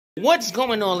What's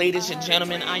going on, ladies and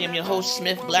gentlemen? I am your host,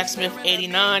 Smith Blacksmith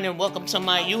 89, and welcome to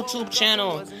my YouTube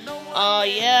channel.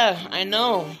 Yeah, I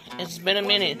know, it's been a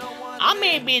minute. I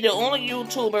may be the only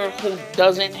YouTuber who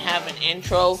doesn't have an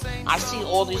intro. I see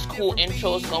all these cool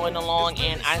intros going along,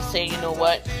 and I say, you know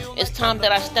what? It's time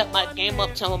that I step my game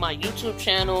up to my YouTube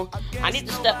channel. I need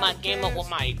to step my game up with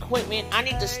my equipment. I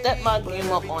need to step my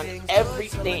game up on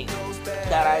everything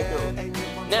that I do.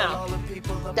 Now,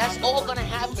 that's all gonna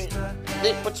happen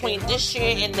between this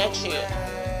year and next year.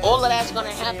 All of that's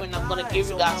gonna happen. I'm gonna give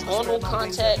you guys all new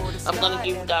content. I'm gonna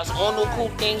give you guys all new cool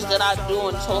things that I do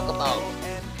and talk about.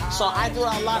 So I do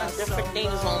a lot of different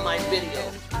things on my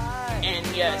video. And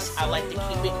yes, I like to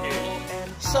keep it nerdy.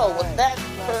 So without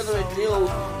further ado,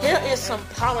 here is some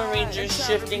Power Rangers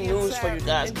shifting news for you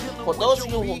guys. For those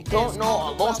of you who don't know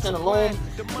or lost in the loom,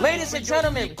 ladies and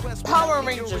gentlemen, Power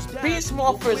Rangers Beast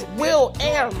Morphers will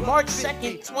air March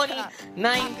 2nd,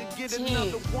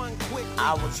 2019.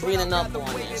 I was reading up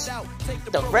on this.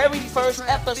 The very first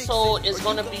episode is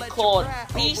going to be called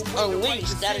Beast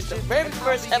Unleashed. That is the very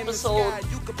first episode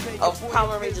of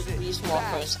Power Rangers Beast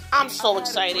Morphers. I'm so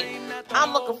excited.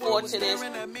 I'm looking forward to this.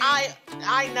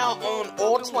 I now own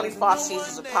all 25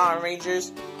 seasons of Power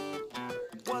Rangers.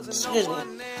 Excuse me.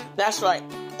 That's right.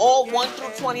 All 1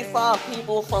 through 25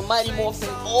 people, from Mighty Morphin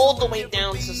all the way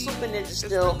down to Super Ninja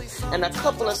Steel, and a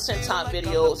couple of Sentai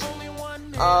videos.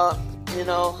 You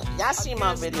know, y'all see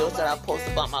my videos that I post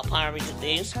about my Power Ranger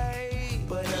days,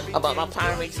 about my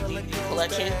Power Ranger DVD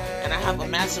collection, and I have a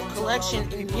massive collection,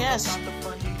 and yes,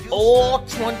 all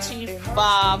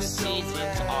 25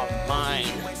 seasons are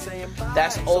mine.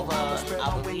 That's over, I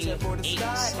believe,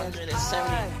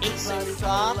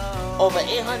 875, over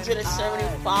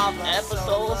 875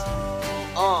 episodes.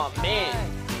 Oh man.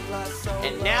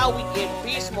 And now we get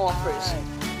Beast Morphers.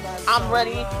 I'm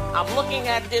ready. I'm looking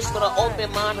at this with an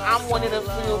open mind. I'm one of the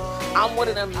few. I'm one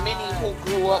of the many who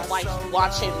grew up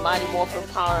watching Mighty Morphin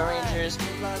Power Rangers.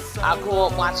 I grew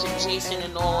up watching Jason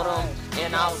and all of them.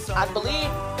 And I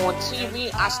believe on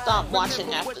TV I stopped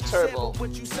watching after Turbo.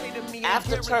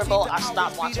 After Turbo, I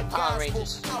stopped watching Power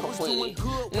Rangers completely.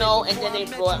 No, and then they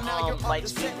brought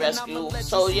Lightspeed Rescue.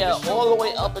 So yeah, all the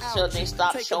way up until they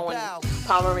stopped showing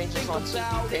Power Rangers on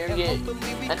TV, period,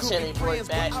 until they brought it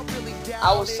back.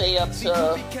 I would say up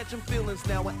to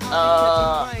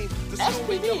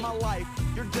SPD.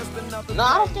 No,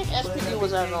 I don't think SPD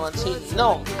was ever on TV.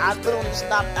 No, I literally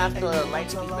stopped after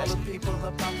Lightspeed Rescue.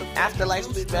 After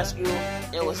Lightspeed Rescue,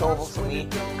 it was over for me.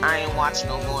 I ain't watching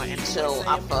no more until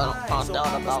I found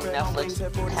out about Netflix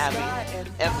having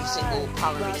every single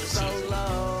Power Ranger season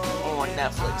on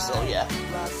Netflix. So yeah,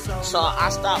 so I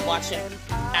stopped watching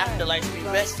after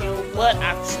Lightspeed Rescue, but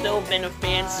I've still been a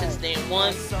fan since day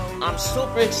one. I'm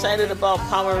super excited about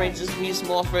Power Rangers Beast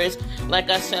Morphers. Like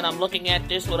I said, I'm looking at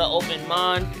this with an open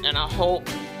mind, and I hope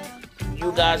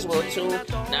you guys will too.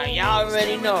 Now, y'all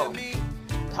already know,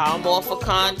 Power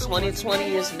morphicon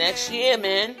 2020 is next year,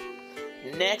 man.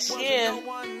 Next year,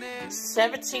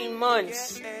 17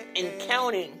 months and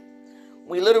counting.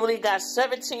 We literally got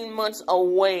 17 months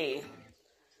away.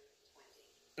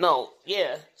 No,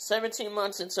 yeah, 17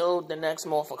 months until the next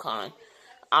morphicon.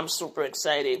 I'm super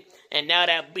excited. And now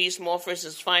that Beast Morphers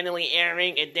is finally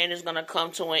airing, and then it's going to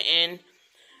come to an end,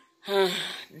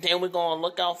 then we're going to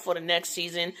look out for the next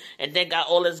season. And then got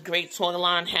all this great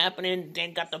storyline happening.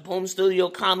 Then got the Boom Studio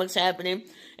comics happening.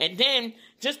 And then,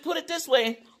 just put it this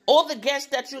way, all the guests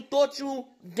that you thought you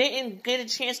didn't get a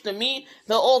chance to meet,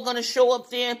 they're all going to show up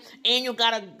there. And you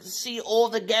got to see all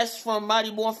the guests from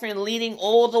Mighty Morphin leading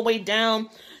all the way down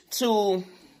to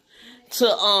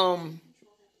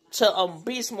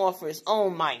Beast Morphers. Oh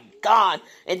my god.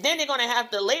 And then they're going to have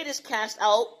the latest cast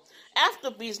out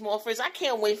after Beast Morphers. I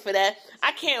can't wait for that.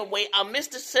 I can't wait. I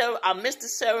missed the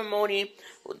ceremony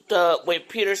with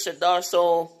Peter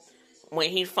Sadarso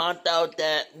when he found out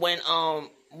that when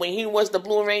he was the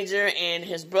Blue Ranger and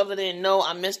his brother didn't know.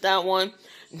 I missed that one.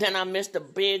 Then I missed the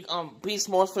big Beast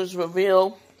Morphers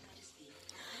reveal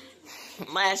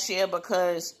last year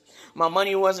because my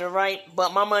money wasn't right,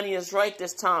 but my money is right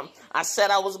this time. I said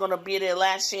I was going to be there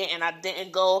last year, and I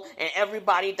didn't go, and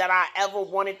everybody that I ever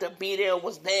wanted to be there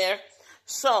was there.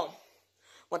 So,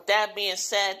 with that being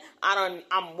said,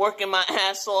 I'm working my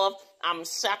ass off. I'm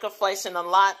sacrificing a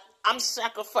lot. I'm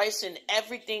sacrificing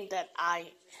everything that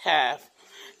I have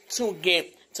to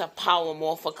get to Power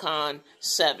morphicon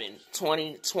 7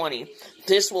 2020.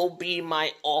 This will be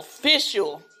my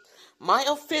official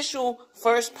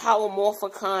first Power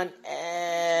morphicon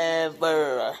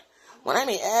ever. When I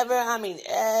mean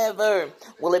ever.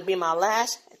 Will it be my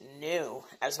last? No.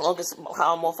 As long as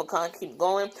how morphicon keep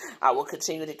going, I will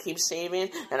continue to keep saving,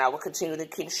 and I will continue to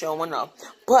keep showing up.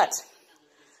 But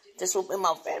this will be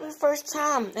my very first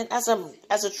time, and as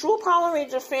a true Power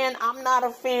Ranger fan, I'm not a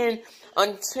fan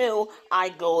until I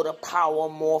go to Power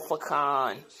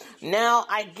Morphicon. Now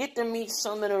I get to meet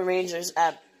some of the Rangers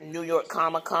at New York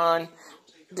Comic Con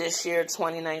this year,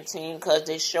 2019, because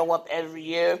they show up every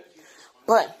year.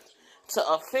 But to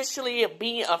officially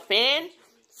be a fan,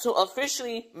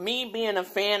 me being a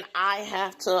fan, I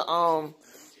have to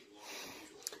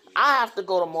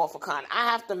go to Morphicon.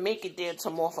 I have to make it there to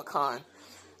Morphicon.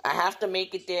 I have to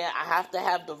make it there. I have to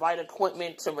have the right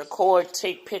equipment to record,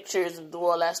 take pictures, and do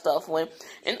all that stuff with.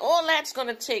 And all that's going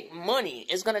to take money.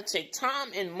 It's going to take time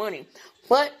and money.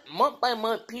 But month by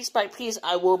month, piece by piece,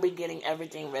 I will be getting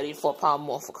everything ready for Power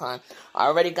Morphicon. I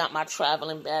already got my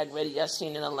traveling bag ready. Y'all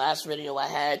seen in the last video I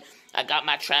had. I got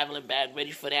my traveling bag ready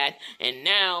for that. And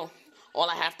now, all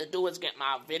I have to do is get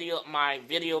my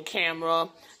video camera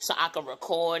so I can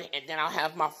record. And then I'll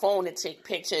have my phone to take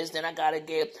pictures. Then I got to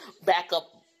get backup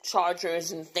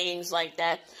chargers and things like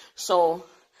that. So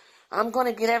I'm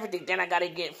gonna get everything. Then I gotta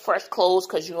get fresh clothes,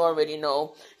 because you already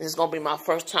know this is gonna be my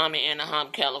first time in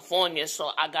Anaheim, California. So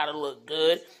I gotta look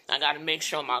good. I gotta make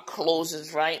sure my clothes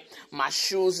is right, my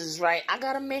shoes is right. I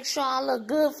gotta make sure I look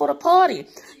good for the party.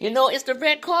 You know, it's the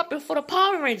red carpet for the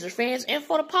Power Rangers fans and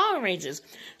for the Power Rangers.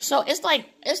 So it's like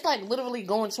literally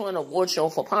going to an award show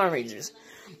for Power Rangers.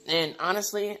 And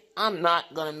honestly, I'm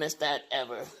not gonna miss that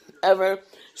ever.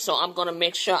 So I'm going to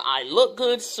make sure I look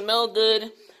good, smell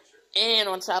good, and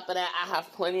on top of that, I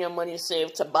have plenty of money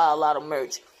saved to buy a lot of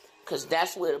merch, because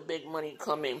that's where the big money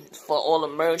come in, for all the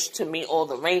merch to meet all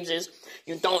the Rangers.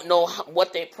 You don't know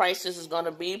what their prices is going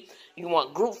to be. You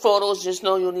want group photos, just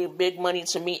know you'll need big money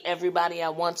to meet everybody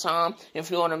at one time,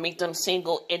 if you want to meet them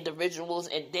single individuals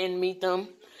and then meet them.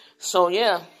 So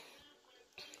yeah,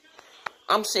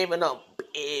 I'm saving up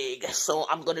big, so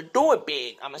I'm gonna do it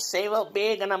big. I'm gonna save up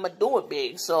big, and I'm gonna do it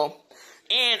big. So,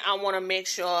 and I want to make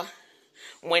sure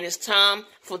when it's time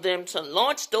for them to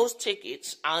launch those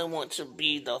tickets, I want to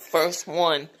be the first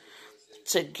one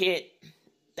to get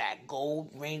that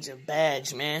Gold Ranger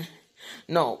badge, man.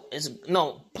 No,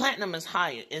 platinum is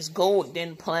higher. It's gold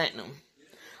then platinum.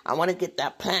 I want to get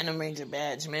that Platinum Ranger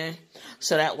badge, man.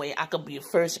 So that way I could be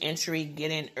first entry,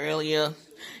 get in earlier.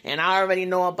 And I already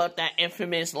know about that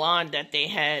infamous line that they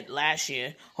had last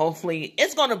year. Hopefully,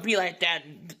 it's going to be like that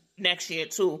next year,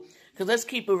 too. Because let's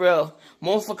keep it real.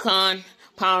 Morphicon,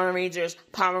 Power Rangers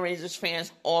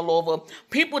fans all over.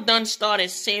 People done started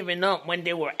saving up when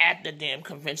they were at the damn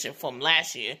convention from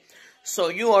last year. So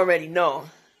you already know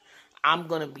I'm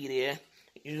going to be there.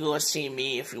 You're going to see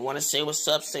me. If you want to say what's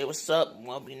up, say what's up.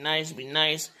 Well, be nice, be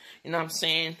nice. You know what I'm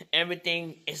saying?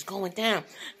 Everything is going down.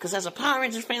 Because as a Power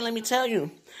Rangers fan, let me tell you,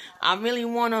 I really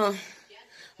want to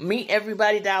meet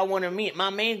everybody that I want to meet. My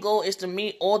main goal is to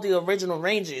meet all the original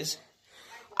Rangers.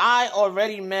 I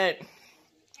already met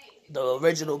the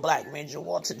original Black Ranger,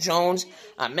 Walter Jones.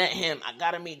 I met him. I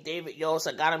got to meet David Yost.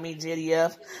 I got to meet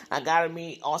JDF. I got to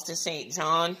meet Austin St.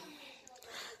 John.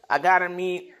 I got to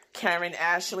meet Karen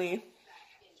Ashley.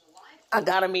 I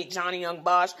gotta meet Johnny Young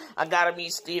Bosch. I gotta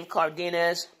meet Steve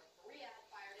Cardenas.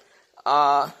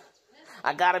 I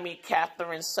gotta meet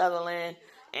Catherine Sutherland.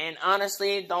 And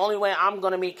honestly, the only way I'm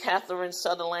gonna meet Catherine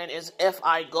Sutherland is if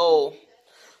I go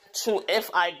to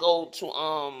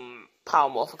Power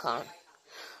Morphicon.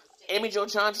 Amy Jo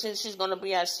Johnson, she's gonna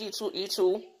be at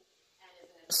C2E2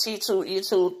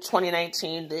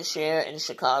 2019 this year in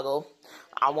Chicago.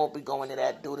 I won't be going to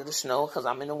that due to the snow, because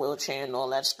I'm in a wheelchair and all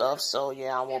that stuff. So,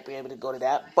 yeah, I won't be able to go to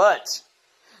that. But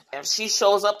if she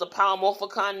shows up to Power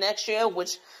Morphicon next year,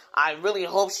 which I really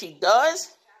hope she does,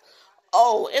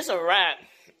 oh, it's a wrap.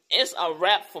 It's a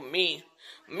wrap for me.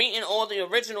 Meeting all the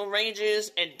original Rangers,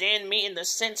 and then meeting the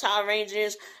Sentai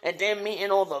Rangers, and then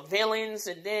meeting all the villains,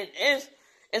 and then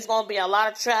it's going to be a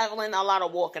lot of traveling, a lot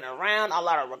of walking around, a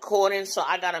lot of recording, so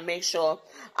I got to make sure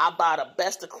I buy the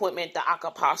best equipment that I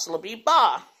could possibly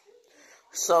buy.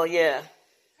 So, yeah,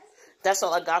 that's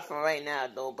all I got for right now,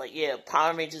 though. But, yeah,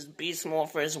 Power Rangers Beast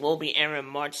Morphers will be airing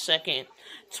March 2nd,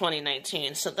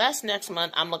 2019. So, that's next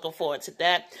month. I'm looking forward to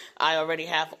that. I already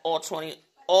have all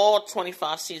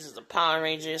 25 seasons of Power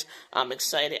Rangers. I'm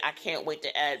excited. I can't wait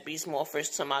to add Beast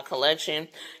Morphers to my collection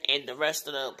and the rest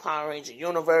of the Power Ranger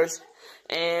universe.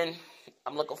 And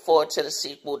I'm looking forward to the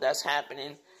sequel that's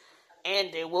happening.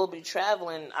 And they will be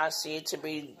traveling, I see it to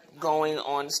be going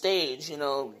on stage, you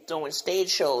know, doing stage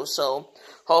shows. So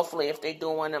hopefully if they do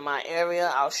one in my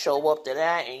area, I'll show up to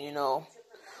that and, you know,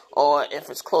 or if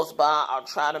it's close by, I'll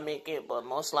try to make it, but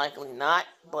most likely not.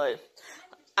 But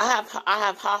I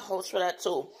have high hopes for that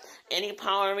too. Any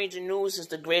Power Ranger news is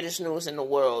the greatest news in the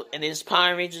world. And is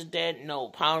Power Rangers dead? No.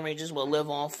 Power Rangers will live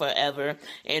on forever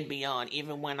and beyond.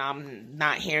 Even when I'm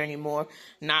not here anymore,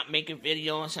 not making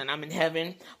videos, and I'm in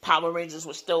heaven, Power Rangers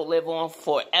will still live on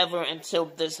forever until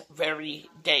this very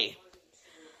day.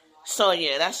 So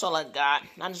yeah, that's all I got.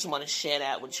 I just want to share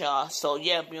that with y'all. So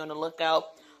yeah, be on the lookout.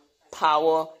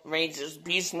 Power Rangers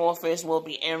Beast Morphers will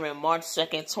be airing March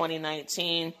 2nd,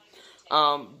 2019.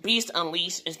 Beast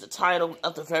Unleashed is the title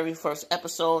of the very first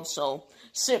episode, so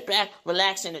sit back,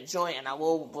 relax, and enjoy, and I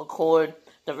will record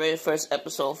the very first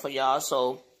episode for y'all.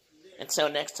 So until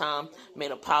next time, may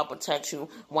the power protect you.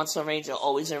 Once a Ranger,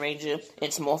 always a Ranger.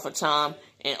 It's morpher time,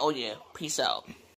 and oh yeah, peace out.